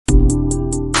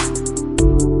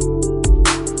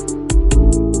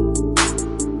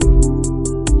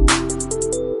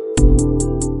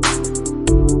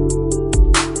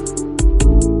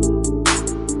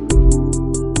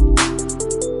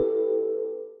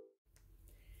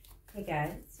Hey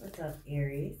guys, what's up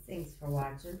Aries? Thanks for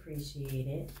watching, appreciate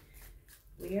it.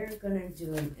 We are going to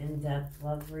do an in-depth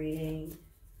love reading.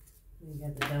 We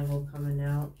got the devil coming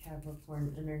out,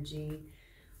 Capricorn energy.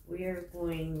 We are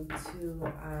going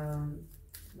to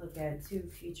look at 2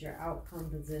 future outcome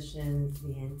positions,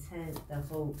 the intent, the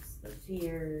hopes, the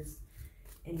fears,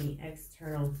 any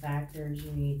external factors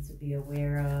you need to be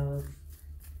aware of.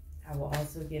 I will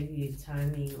also give you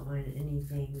timing on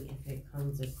anything if it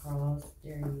comes across.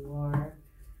 There you are.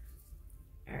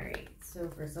 Alright, so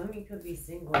for some you could be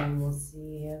single and we'll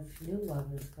see if new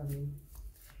love is coming.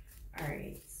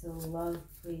 Alright, so love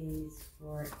please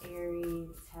for Aries.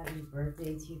 Happy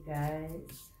birthday to you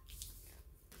guys.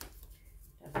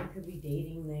 Definitely could be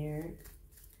dating there.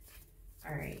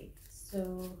 Alright,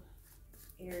 so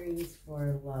Aries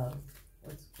for love.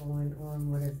 What's going on?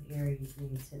 What does Aries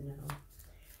need to know?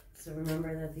 So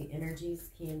remember that the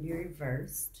energies can be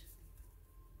reversed.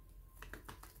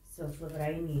 So flip it how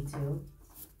you need to.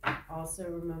 Also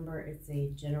remember it's a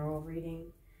general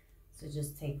reading. So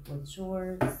just take what's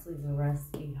yours, leave the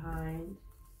rest behind.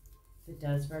 If it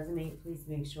does resonate, please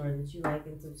make sure that you like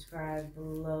and subscribe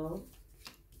below.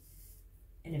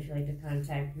 And if you'd like to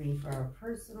contact me for a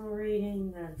personal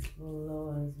reading, that's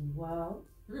below as well.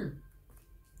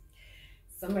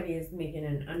 Somebody is making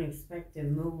an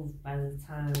unexpected move by the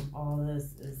time all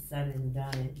this is said and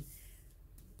done.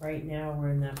 Right now we're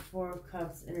in that 4 of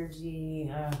Cups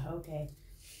energy. Okay.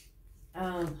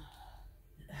 Oh,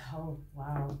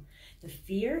 wow. The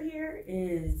fear here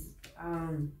is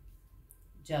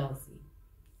jealousy.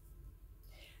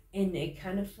 And it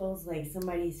kind of feels like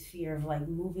somebody's fear of like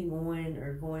moving on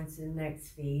or going to the next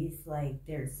phase. Like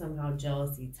there's somehow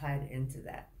jealousy tied into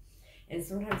that. And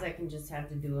sometimes that can just have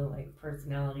to do with like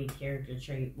personality, character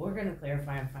trait. We're going to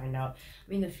clarify and find out.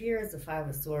 I mean, the fear as the 5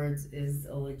 of Swords is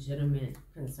a legitimate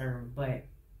concern, but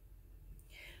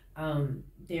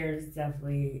there's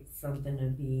definitely something to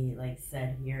be like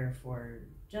said here for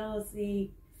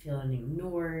jealousy, feeling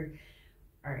ignored.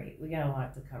 All right, we got a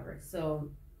lot to cover. So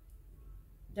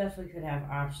definitely could have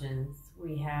options.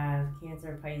 We have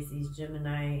Cancer, Pisces,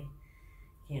 Gemini,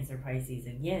 Cancer, Pisces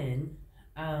again.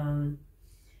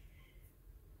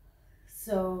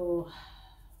 So,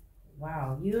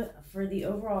 wow, for the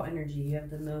overall energy, you have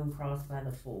the moon crossed by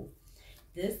the Fool.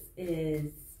 This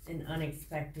is an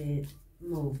unexpected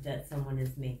move that someone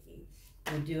is making.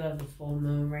 We do have the full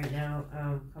moon right now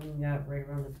coming up right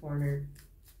around the corner,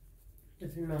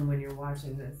 depending on when you're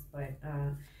watching this. But,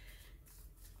 all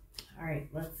right,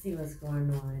 let's see what's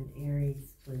going on.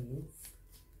 Aries, please.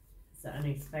 It's an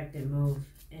unexpected move.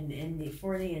 And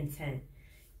for the intent,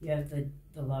 you have the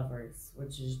Lovers,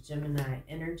 which is Gemini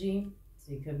energy.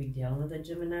 So you could be dealing with a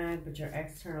Gemini, but your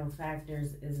external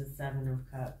factors is a 7 of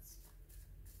Cups.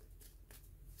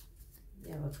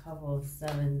 You have a couple of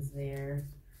 7s there.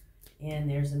 And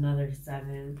there's another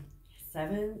 7.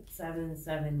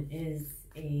 777 is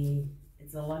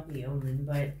it's a lucky omen,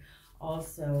 but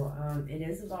also it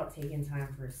is about taking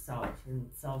time for self and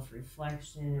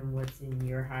self-reflection and what's in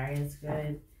your highest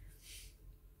good.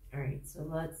 All right, so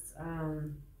let's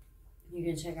you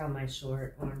can check out my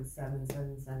short on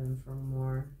 777 for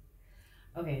more.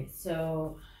 Okay,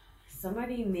 so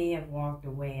somebody may have walked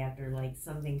away after like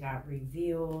something got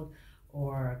revealed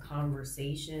or a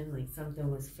conversation, like something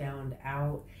was found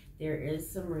out. There is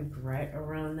some regret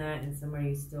around that and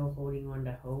somebody's still holding on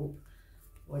to hope.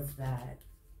 What's that?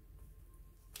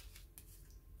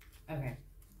 Okay,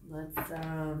 let's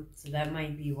so that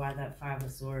might be why that 5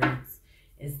 of Swords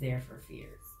is there for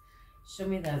fears. Show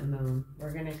me that moon.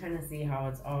 We're going to kind of see how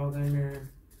it's all going to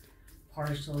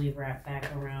partially wrap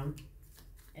back around.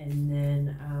 And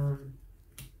then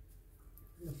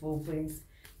the Fool, please.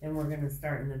 Then we're going to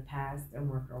start in the past and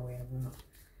work our way around.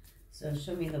 So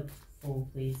show me the Fool,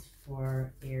 please,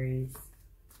 for Aries.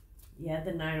 You had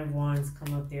the 9 of Wands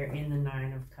come up there and the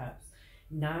 9 of Cups.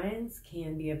 9s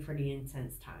can be a pretty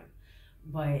intense time.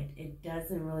 But it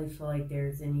doesn't really feel like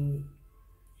there's any...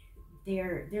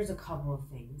 There's a couple of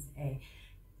things.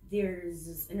 There's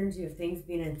this energy of things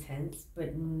being intense,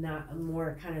 but not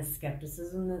more kind of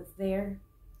skepticism that's there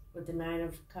with the 9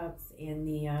 of Cups and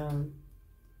the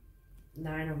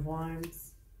 9 of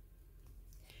Wands.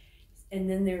 And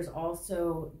then there's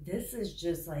also, this is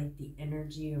just like the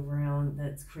energy around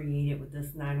that's created with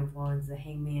this 9 of Wands, the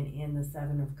Hangman, and the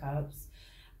 7 of Cups.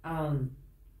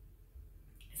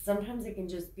 Sometimes it can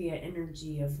just be an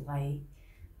energy of like,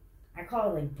 I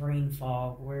call it like brain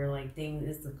fog, where like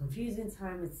it's a confusing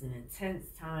time, it's an intense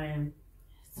time.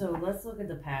 So let's look at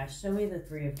the past. Show me the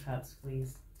 3 of Cups,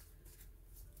 please.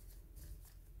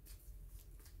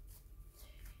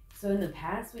 So in the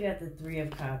past, we got the Three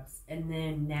of Cups, and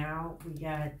then now we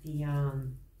got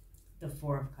the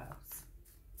Four of Cups.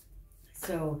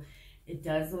 So it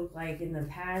does look like in the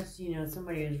past, you know,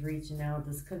 somebody was reaching out.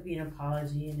 This could be an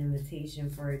apology, an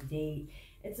invitation for a date.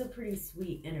 It's a pretty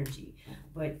sweet energy.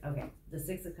 But, okay, the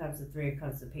Six of Cups, the Three of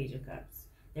Cups, the Page of Cups.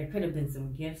 There could have been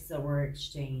some gifts that were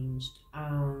exchanged.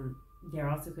 There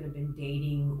also could have been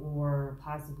dating or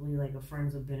possibly like a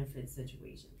friends with benefits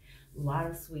situation. A lot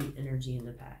of sweet energy in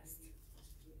the past.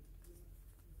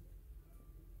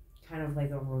 Kind of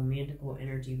like a romantical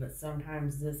energy, but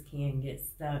sometimes this can get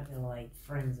stuck in like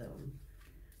friend zone.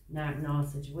 Not in all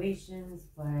situations,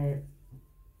 but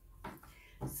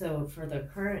so for the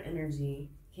current energy,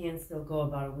 can still go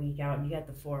about a week out. You got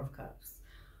the Four of Cups,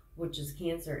 which is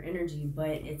Cancer energy, but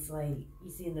it's like, you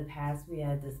see in the past we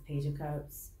had this Page of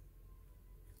Cups,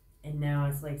 and now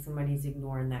it's like somebody's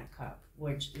ignoring that cup,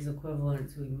 which is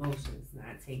equivalent to emotions,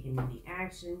 not taking any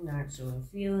action, not showing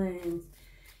feelings,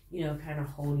 you know, kind of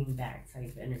holding back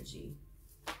type energy.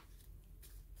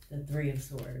 The Three of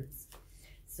Swords.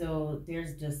 So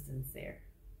there's distance there.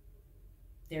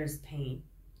 There's pain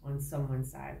on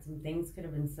someone's side. Some things could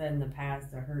have been said in the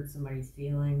past that hurt somebody's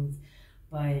feelings,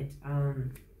 but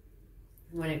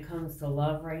when it comes to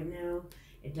love right now,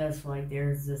 it does feel like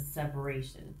there's this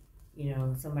separation. You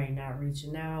know, somebody not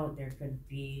reaching out. There could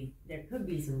be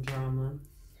some drama.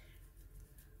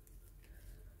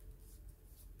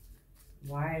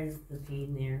 Why is the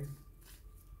pain there?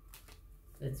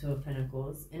 The Two of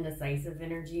Pentacles. Indecisive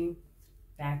energy.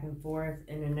 Back and forth,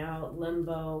 in and out,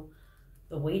 limbo.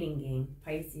 The waiting game.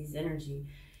 Pisces energy.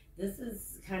 This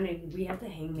is kind of, we have the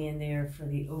Hangman there for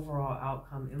the overall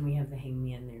outcome, and we have the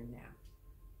Hangman there now.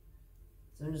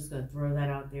 So I'm just going to throw that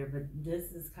out there. But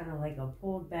this is kind of like a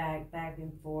pulled back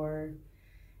and forth.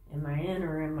 Am I in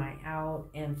or am I out?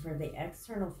 And for the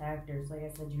external factors, like I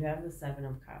said, you have the Seven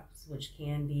of Cups, which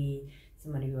can be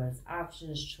somebody who has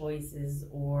options, choices,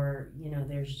 or, you know,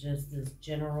 there's just this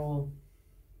general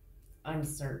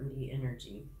uncertainty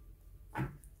energy.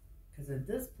 Because at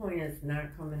this point, it's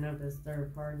not coming up as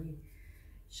third party.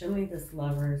 Show me this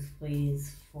Lovers,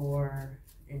 please, for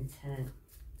intent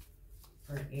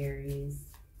for Aries.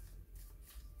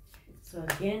 So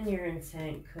again, your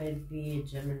intent could be a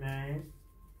Gemini,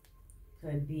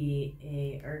 could be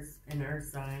an earth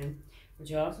sign, but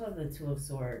you also have the Two of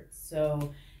Swords.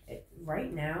 So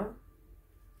right now,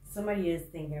 somebody is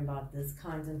thinking about this,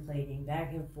 contemplating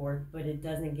back and forth, but it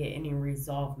doesn't get any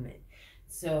resolvement.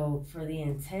 So for the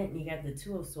intent, you got the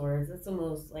Two of Swords. It's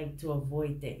almost like to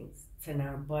avoid things, to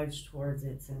not budge towards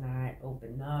it, to not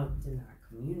open up, to not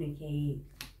communicate.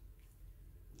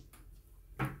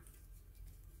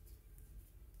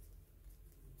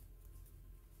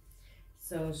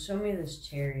 So show me this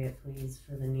Chariot, please,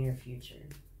 for the near future.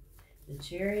 The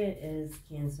Chariot is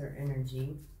Cancer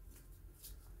energy.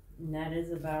 And that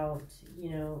is about,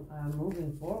 you know,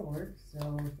 moving forward.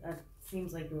 So that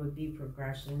seems like it would be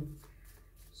progression.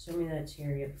 Show me that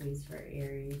Chariot, please, for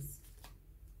Aries.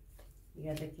 You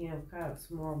got the King of Cups,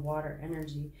 more water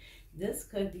energy. This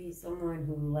could be someone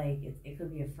who, like, it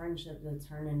could be a friendship that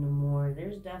turn into more.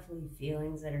 There's definitely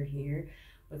feelings that are here.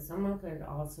 But someone could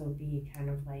also be kind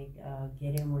of like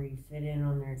getting where you fit in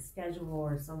on their schedule,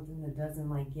 or something that doesn't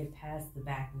like get past the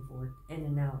back and forth, in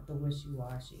and out, the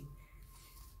wishy-washy.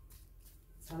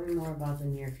 Tell me more about the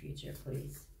near future,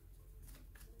 please.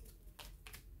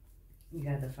 You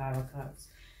got the Five of Cups.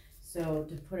 So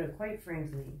to put it quite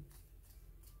frankly,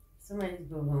 somebody's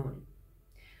ballooning.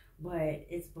 But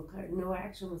it's because no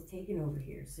action was taken over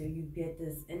here. So you get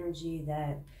this energy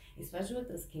that, especially with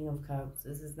this King of Cups,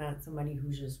 this is not somebody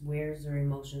who just wears their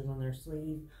emotions on their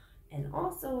sleeve. And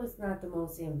also, it's not the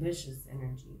most ambitious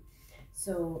energy.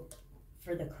 So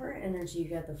for the current energy, you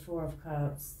got the Four of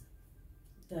Cups,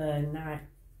 the not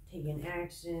taking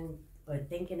action, but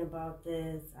thinking about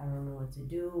this. I don't know what to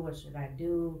do. What should I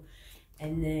do?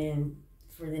 And then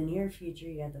for the near future,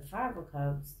 you got the Five of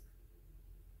Cups.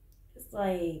 It's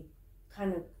like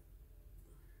kind of,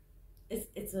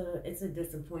 it's a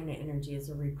disappointed energy. It's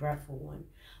a regretful one,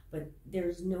 but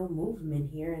there's no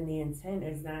movement here, and the intent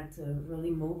is not to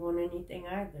really move on anything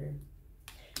either.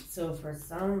 So for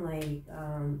some, like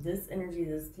this energy,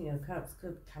 this King of Cups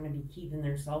could kind of be keeping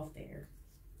themselves there,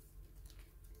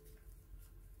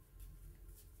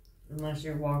 unless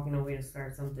you're walking away to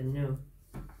start something new.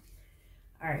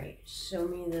 All right, show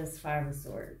me this Five of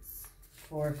Swords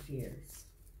for fears.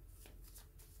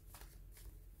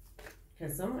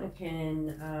 Because someone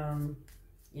can,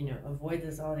 you know, avoid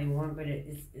this all they want, but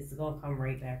it's going to come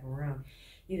right back around.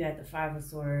 You got the Five of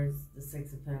Swords, the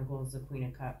Six of Pentacles, the Queen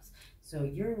of Cups. So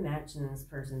you're matching this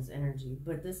person's energy,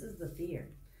 but this is the fear.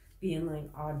 being like,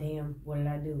 oh damn, what did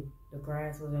I do? The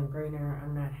grass wasn't greener,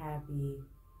 I'm not happy.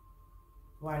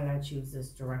 Why did I choose this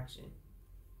direction?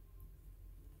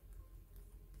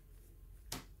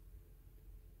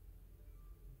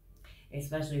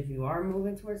 Especially if you are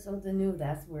moving towards something new,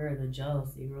 that's where the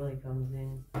jealousy really comes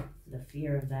in. The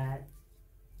fear of that.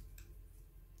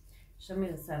 Show me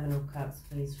the Seven of Cups,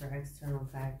 please, for external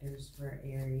factors for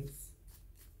Aries.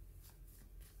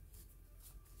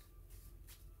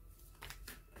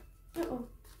 Uh-oh.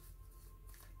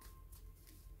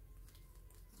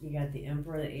 You got the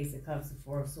Emperor, the Ace of Cups, the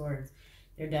Four of Swords.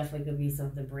 There definitely could be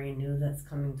something brand new that's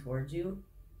coming towards you.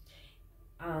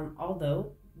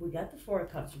 Although, we got the Four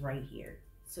of Cups right here.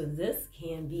 So this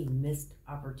can be missed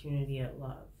opportunity at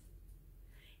love.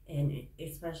 And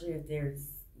especially if there's,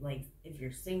 like, if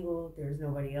you're single, there's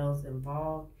nobody else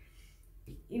involved,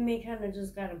 you may kind of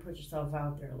just got to put yourself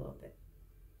out there a little bit.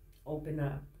 Open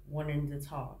up, wanting to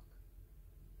talk.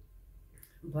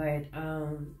 But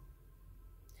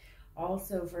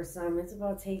also for some, it's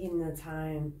about taking the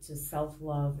time to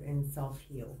self-love and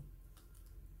self-heal.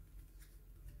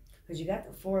 Because you got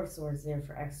the Four of Swords there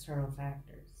for external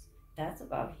factors. That's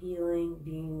about healing,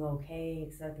 being okay,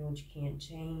 accepting what you can't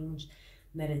change,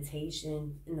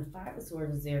 meditation. And the Five of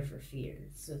Swords is there for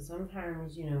fears. So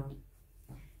sometimes, you know,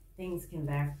 things can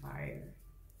backfire.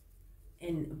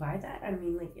 And by that, I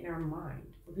mean like in our mind.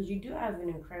 Because you do have an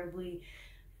incredibly,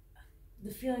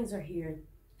 the feelings are here,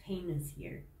 pain is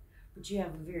here. But you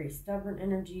have a very stubborn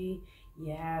energy.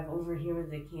 You have over here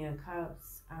with the King of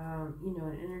Cups, you know,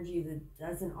 an energy that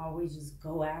doesn't always just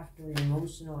go after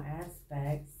emotional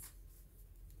aspects.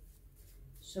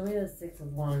 Show me the Six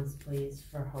of Wands, please,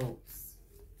 for hopes.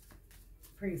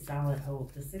 Pretty solid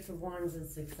hope. The Six of Wands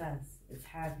is success. It's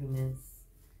happiness.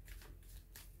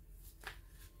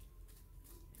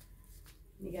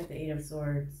 You got the Eight of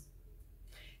Swords.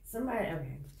 Somebody,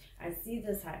 okay. I see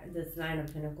this Nine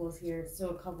of Pentacles here. So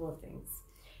a couple of things.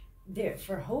 There,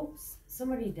 for hopes,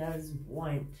 somebody does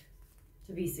want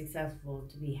to be successful,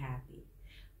 to be happy.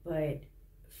 But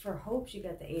for hopes, you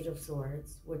got the Eight of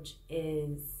Swords, which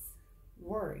is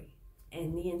worry.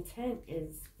 And the intent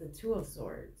is the Two of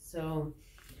Swords. So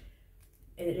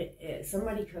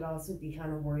somebody could also be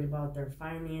kind of worried about their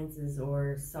finances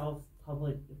or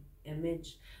public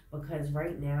image. Because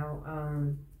right now,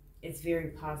 it's very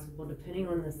possible, depending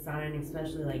on the sign,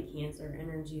 especially like Cancer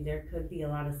energy, there could be a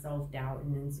lot of self-doubt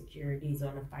and insecurities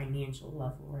on a financial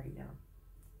level right now.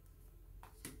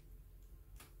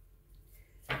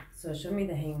 So show me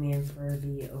the Hangman for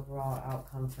the overall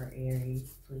outcome for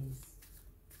Aries, please.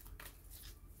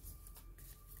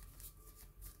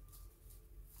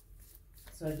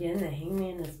 So again, the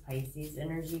Hangman is Pisces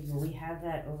energy, but we have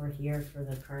that over here for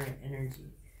the current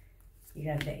energy. You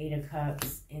got the Eight of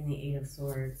Cups and the Eight of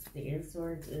Swords. The Eight of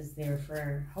Swords is there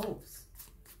for hopes.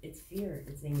 It's fear.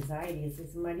 It's anxiety. It's like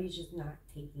somebody's just not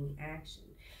taking action.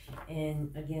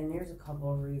 And again, there's a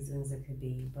couple of reasons it could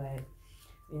be. But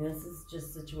I mean, this is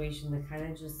just a situation that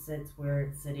kind of just sits where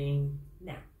it's sitting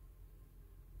now.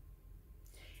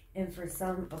 And for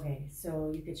some, okay,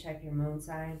 so you could check your moon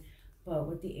sign. But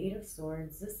with the Eight of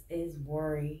Swords, this is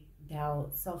worry,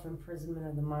 doubt, self-imprisonment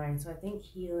of the mind. So I think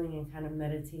healing and kind of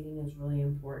meditating is really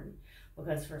important.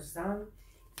 Because for some,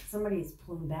 somebody's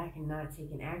pulling back and not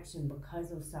taking action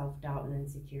because of self-doubt and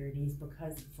insecurities,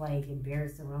 because it's like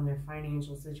embarrassed around their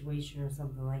financial situation or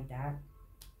something like that.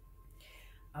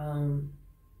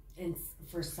 And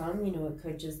for some, you know, it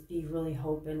could just be really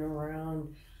hoping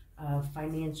around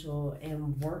financial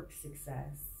and work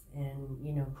success. And,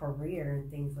 you know, career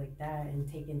and things like that, and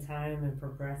taking time and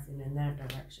progressing in that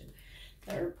direction.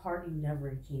 Third party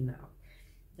never came out.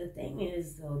 The thing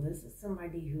is, though, this is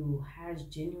somebody who has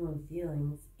genuine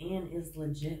feelings and is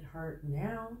legit hurt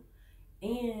now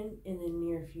and in the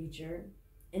near future.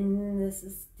 And this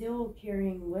is still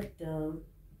carrying with them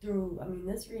through, I mean,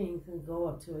 this reading can go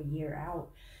up to a year out.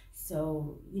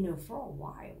 So, you know, for a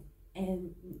while.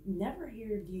 And never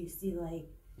here do you see, like,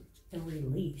 the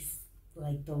release.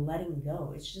 Like the letting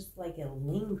go. It's just like it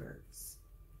lingers.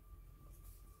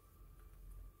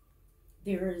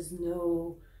 There is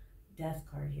no death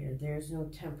card here. There's no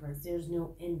temperance. There's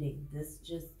no ending. This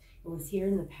just, it was here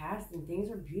in the past and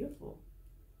things are beautiful.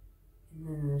 And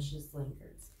then this just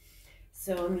lingers.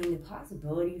 So, I mean, the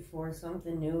possibility for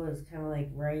something new is kind of like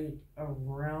right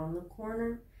around the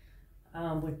corner.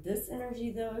 With this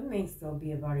energy, though, it may still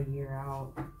be about a year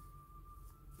out.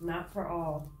 Not for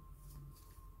all.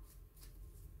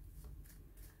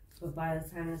 But by the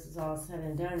time this is all said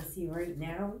and done, see right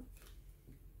now,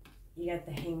 you got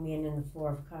the Hangman and the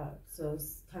Four of Cups. So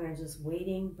it's kind of just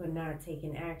waiting, but not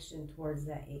taking action towards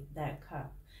that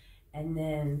cup. And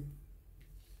then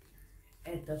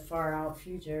at the far out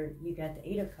future, you got the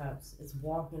Eight of Cups. It's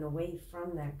walking away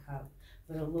from that cup,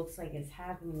 but it looks like it's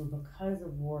happening because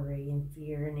of worry and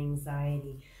fear and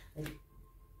anxiety. Like,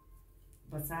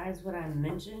 besides what I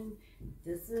mentioned,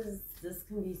 this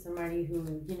can be somebody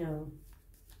who, you know,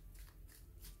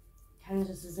 kind of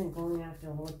just isn't going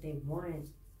after what they want,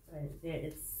 but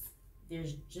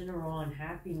there's general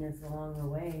unhappiness along the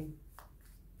way.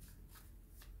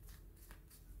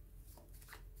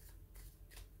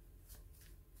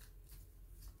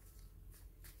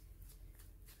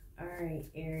 Alright,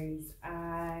 Aries,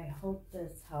 I hope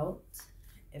this helped.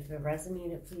 If it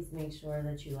resonated, please make sure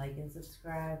that you like and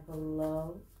subscribe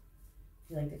below. If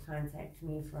you'd like to contact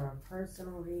me for a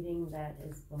personal reading, that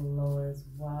is below as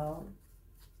well.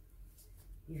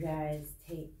 You guys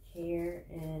take care,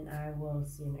 and I will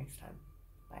see you next time.